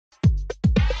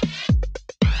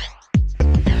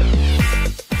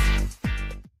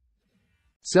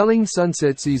Selling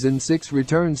Sunset Season 6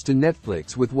 returns to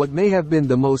Netflix with what may have been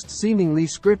the most seemingly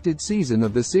scripted season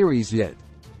of the series yet.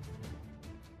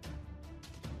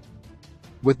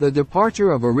 With the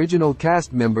departure of original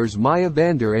cast members Maya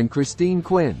Vander and Christine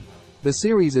Quinn, the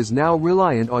series is now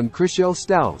reliant on Chrishell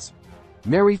Stause,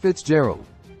 Mary Fitzgerald,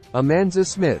 Amanza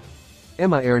Smith,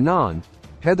 Emma Hernan,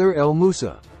 Heather El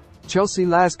Moussa, Chelsea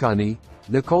Lascani,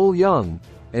 Nicole Young,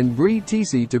 and Brie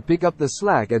Tiesi to pick up the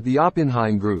slack at the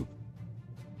Oppenheim Group.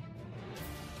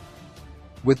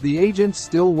 With the agents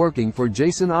still working for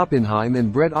Jason Oppenheim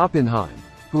and Brett Oppenheim,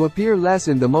 who appear less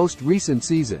in the most recent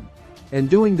season, and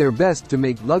doing their best to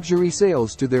make luxury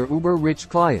sales to their uber-rich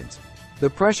clients, the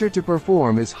pressure to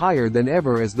perform is higher than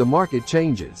ever as the market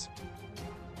changes.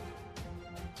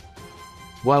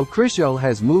 While Chrishell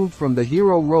has moved from the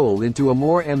hero role into a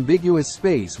more ambiguous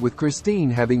space with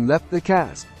Christine having left the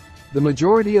cast, the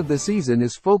majority of the season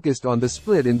is focused on the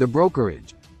split in the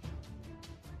brokerage,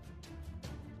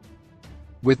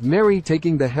 with Mary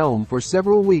taking the helm for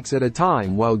several weeks at a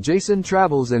time while Jason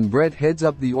travels and Brett heads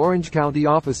up the Orange County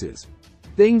offices.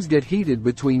 Things get heated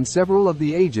between several of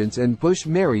the agents and push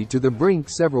Mary to the brink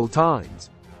several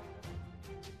times.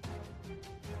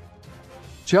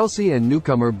 Chelsea and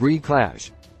newcomer Brie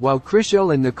clash, while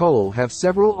Chrishell and Nicole have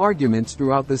several arguments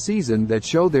throughout the season that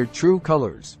show their true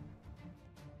colors.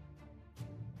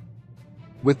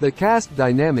 With the cast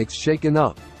dynamics shaken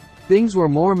up, things were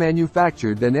more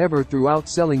manufactured than ever throughout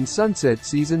Selling Sunset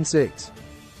Season 6.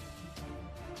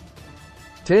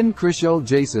 10.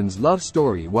 Chrishell-Jason's love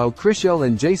story. While Chrishell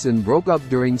and Jason broke up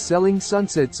during Selling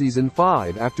Sunset Season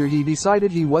 5 after he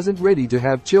decided he wasn't ready to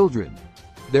have children,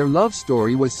 their love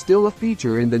story was still a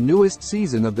feature in the newest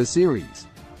season of the series.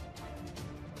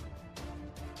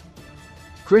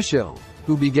 Chrishell,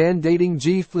 who began dating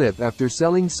G. Flip after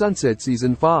Selling Sunset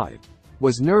Season 5,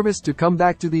 was nervous to come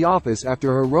back to the office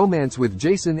after her romance with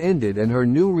Jason ended and her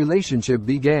new relationship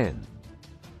began.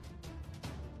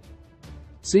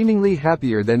 Seemingly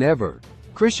happier than ever,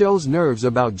 Chrishell's nerves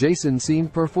about Jason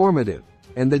seemed performative,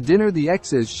 and the dinner the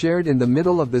exes shared in the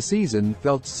middle of the season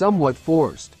felt somewhat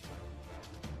forced.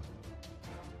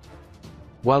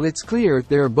 While it's clear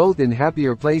they're both in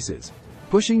happier places,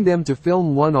 pushing them to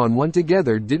film one-on-one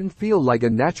together didn't feel like a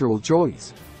natural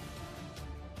choice.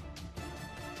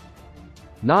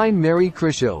 9. Mary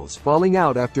Chrishell's falling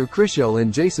out. After Chrishell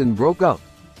and Jason broke up,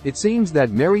 it seems that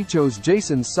Mary chose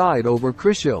Jason's side over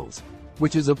Chrishell's,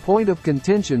 which is a point of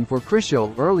contention for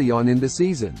Chrishell early on in the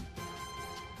season.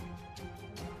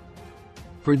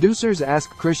 Producers ask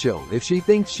Chrishell if she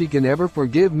thinks she can ever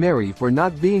forgive Mary for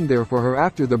not being there for her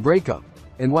after the breakup,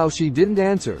 and while she didn't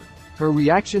answer, her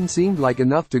reaction seemed like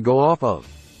enough to go off of.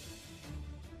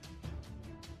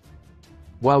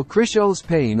 While Chrishell's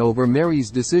pain over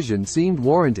Mary's decision seemed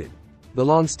warranted, the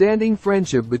long-standing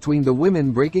friendship between the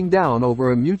women breaking down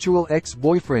over a mutual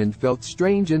ex-boyfriend felt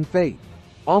strange and fake,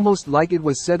 almost like it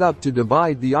was set up to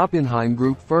divide the Oppenheim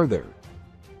Group further.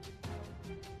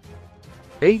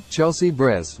 8. Chelsea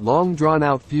Bress long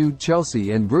drawn-out feud.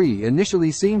 Chelsea and Brie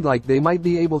initially seemed like they might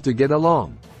be able to get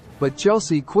along, but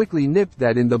Chelsea quickly nipped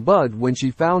that in the bud when she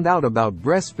found out about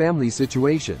Bress' family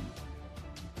situation.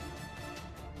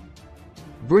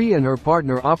 Brie and her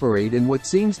partner operate in what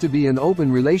seems to be an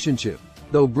open relationship,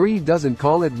 though Brie doesn't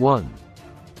call it one.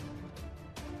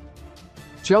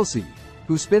 Chelsea,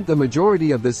 who spent the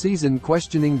majority of the season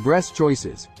questioning Bress'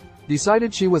 choices,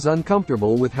 decided she was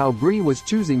uncomfortable with how Brie was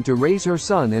choosing to raise her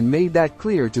son and made that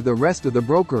clear to the rest of the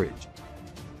brokerage.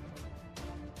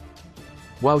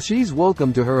 While she's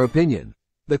welcome to her opinion,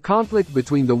 the conflict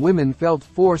between the women felt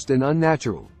forced and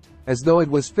unnatural, as though it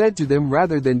was fed to them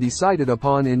rather than decided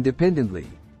upon independently.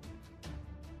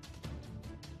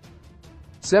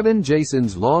 7.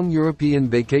 Jason's long European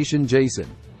vacation. Jason,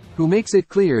 who makes it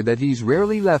clear that he's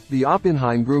rarely left the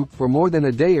Oppenheim Group for more than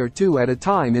a day or two at a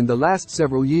time in the last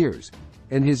several years,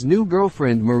 and his new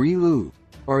girlfriend Marie Lu,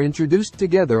 are introduced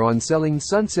together on Selling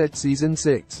Sunset Season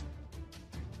 6.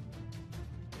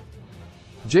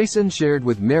 Jason shared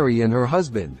with Mary and her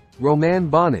husband, Roman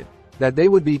Bonnet, that they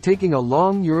would be taking a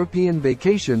long European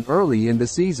vacation early in the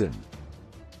season.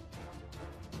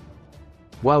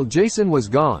 While Jason was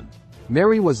gone,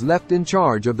 Mary was left in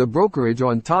charge of the brokerage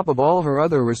on top of all her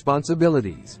other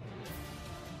responsibilities.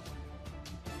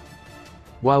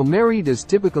 While Mary does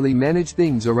typically manage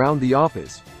things around the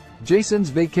office, Jason's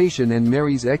vacation and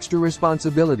Mary's extra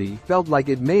responsibility felt like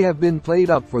it may have been played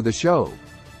up for the show.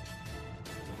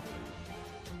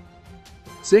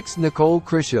 6. Nicole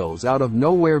Chrishell's out of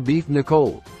nowhere beef.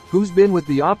 Nicole, who's been with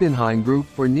the Oppenheim Group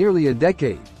for nearly a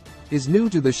decade, is new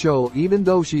to the show even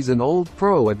though she's an old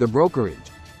pro at the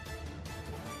brokerage.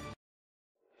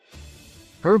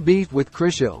 Her beef with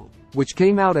Chrishell, which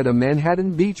came out at a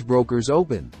Manhattan Beach Brokers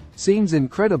Open, seems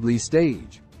incredibly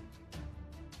staged.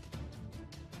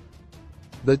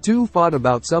 The two fought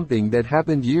about something that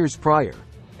happened years prior,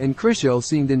 and Chrishell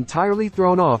seemed entirely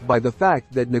thrown off by the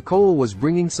fact that Nicole was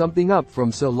bringing something up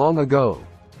from so long ago.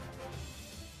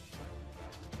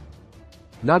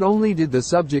 Not only did the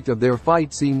subject of their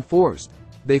fight seem forced,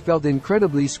 they felt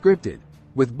incredibly scripted,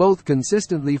 with both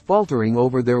consistently faltering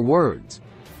over their words.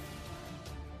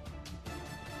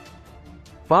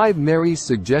 5 Mary's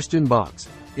Suggestion Box.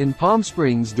 In Palm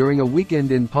Springs. During a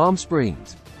weekend in Palm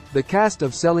Springs, the cast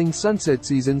of Selling Sunset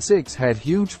Season 6 had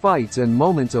huge fights and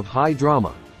moments of high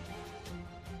drama.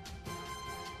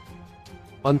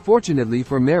 Unfortunately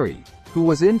for Mary, who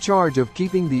was in charge of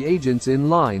keeping the agents in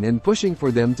line and pushing for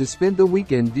them to spend the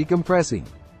weekend decompressing,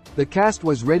 the cast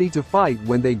was ready to fight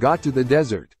when they got to the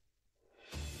desert.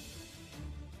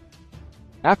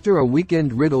 After a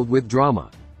weekend riddled with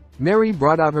drama, Mary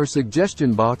brought out her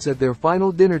suggestion box at their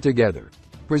final dinner together,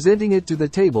 presenting it to the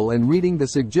table and reading the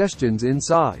suggestions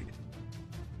inside.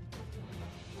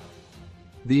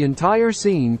 The entire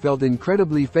scene felt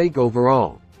incredibly fake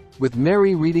overall, with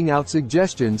Mary reading out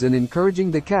suggestions and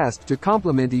encouraging the cast to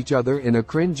compliment each other in a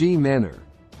cringy manner.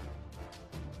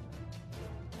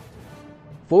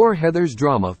 4 Heather's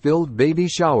drama-filled baby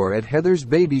shower. At Heather's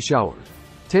baby shower,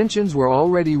 tensions were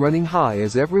already running high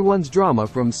as everyone's drama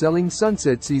from Selling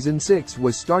Sunset Season 6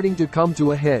 was starting to come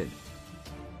to a head.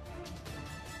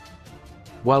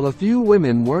 While a few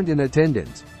women weren't in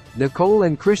attendance, Nicole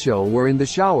and Chrishell were in the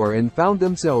shower and found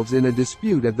themselves in a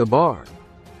dispute at the bar.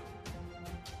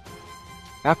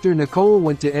 After Nicole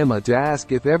went to Emma to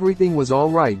ask if everything was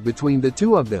alright between the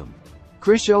two of them,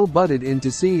 Chrishell butted in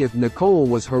to see if Nicole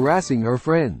was harassing her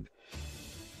friend.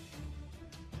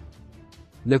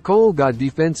 Nicole got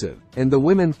defensive, and the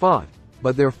women fought,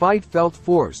 but their fight felt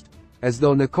forced, as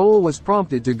though Nicole was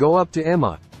prompted to go up to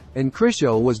Emma, and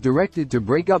Chrishell was directed to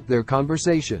break up their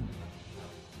conversation.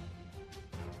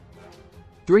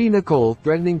 3 Nicole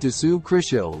threatening to sue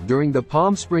Chrishell. During the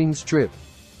Palm Springs trip,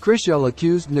 Chrishell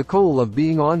accused Nicole of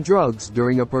being on drugs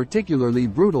during a particularly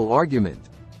brutal argument.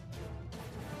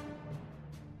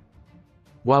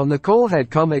 While Nicole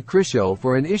had come at Chrishell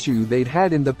for an issue they'd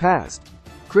had in the past,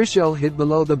 Chrishell hit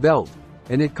below the belt,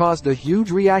 and it caused a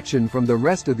huge reaction from the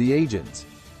rest of the agents.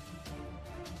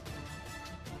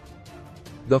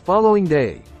 The following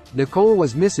day, Nicole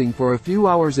was missing for a few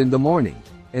hours in the morning,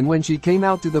 and when she came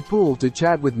out to the pool to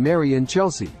chat with Mary and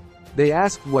Chelsea, they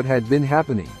asked what had been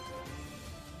happening.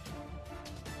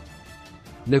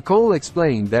 Nicole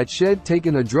explained that she'd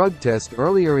taken a drug test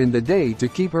earlier in the day to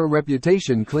keep her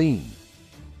reputation clean.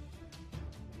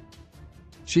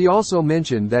 She also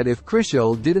mentioned that if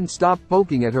Chrishell didn't stop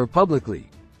poking at her publicly,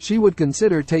 she would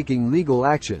consider taking legal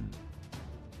action.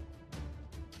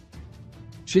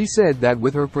 She said that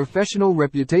with her professional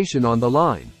reputation on the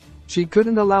line, she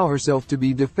couldn't allow herself to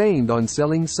be defamed on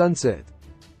Selling Sunset.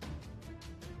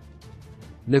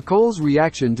 Nicole's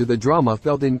reaction to the drama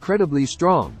felt incredibly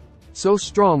strong, so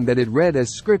strong that it read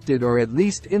as scripted or at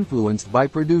least influenced by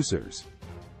producers.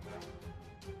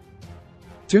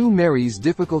 2 Mary's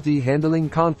difficulty handling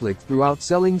conflict. Throughout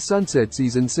Selling Sunset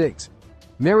Season 6,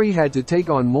 Mary had to take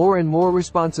on more and more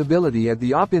responsibility at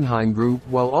the Oppenheim Group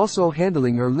while also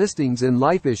handling her listings and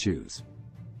life issues.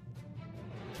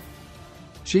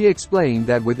 She explained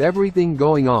that with everything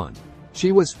going on,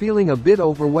 she was feeling a bit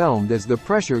overwhelmed as the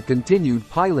pressure continued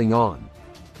piling on.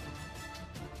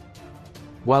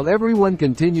 While everyone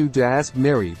continued to ask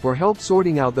Mary for help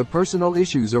sorting out the personal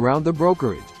issues around the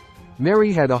brokerage,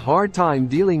 Mary had a hard time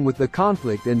dealing with the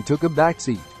conflict and took a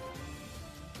backseat.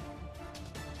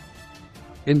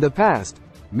 In the past,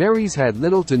 Mary's had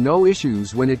little to no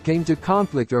issues when it came to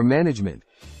conflict or management,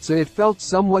 so it felt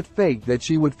somewhat fake that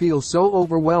she would feel so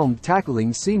overwhelmed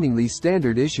tackling seemingly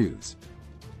standard issues.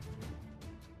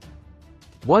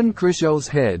 1 Chrishell's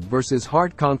head versus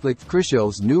heart conflict.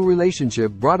 Chrishell's new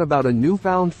relationship brought about a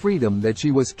newfound freedom that she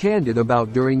was candid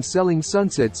about during Selling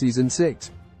Sunset Season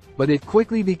 6, but it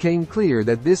quickly became clear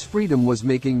that this freedom was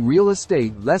making real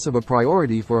estate less of a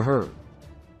priority for her.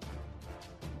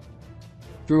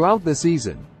 Throughout the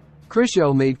season,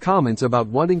 Chrishell made comments about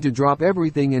wanting to drop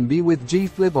everything and be with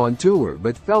G-Flip on tour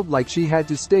but felt like she had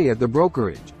to stay at the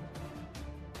brokerage.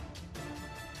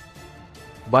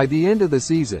 By the end of the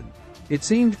season, it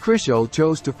seemed Chrishell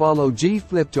chose to follow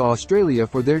G-Flip to Australia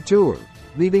for their tour,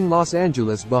 leaving Los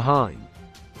Angeles behind.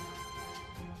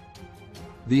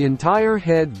 The entire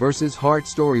head versus heart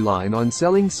storyline on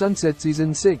Selling Sunset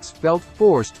Season 6 felt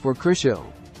forced for Chrishell.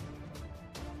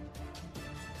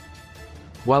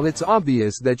 While it's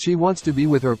obvious that she wants to be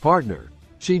with her partner,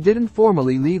 She didn't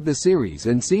formally leave the series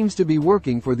and seems to be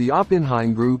working for the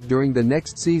Oppenheim Group during the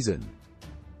next season.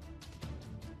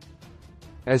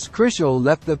 As Chrishell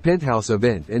left the Penthouse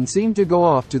event and seemed to go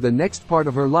off to the next part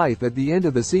of her life at the end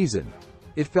of the season,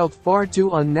 it felt far too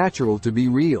unnatural to be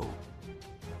real.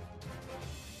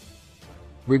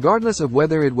 Regardless of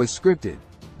whether it was scripted,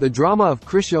 the drama of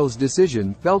Chrishell's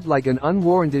decision felt like an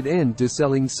unwarranted end to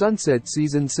Selling Sunset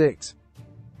Season 6.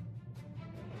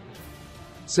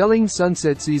 Selling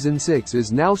Sunset Season 6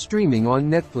 is now streaming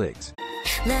on Netflix.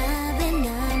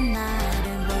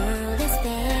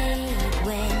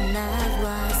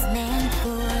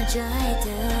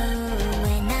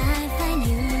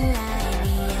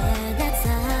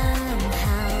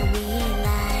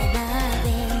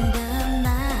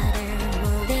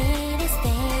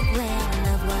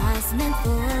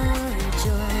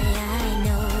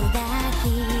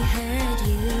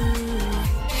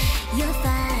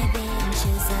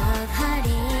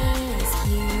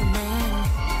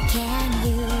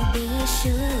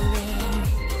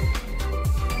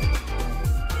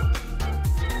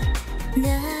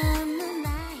 No.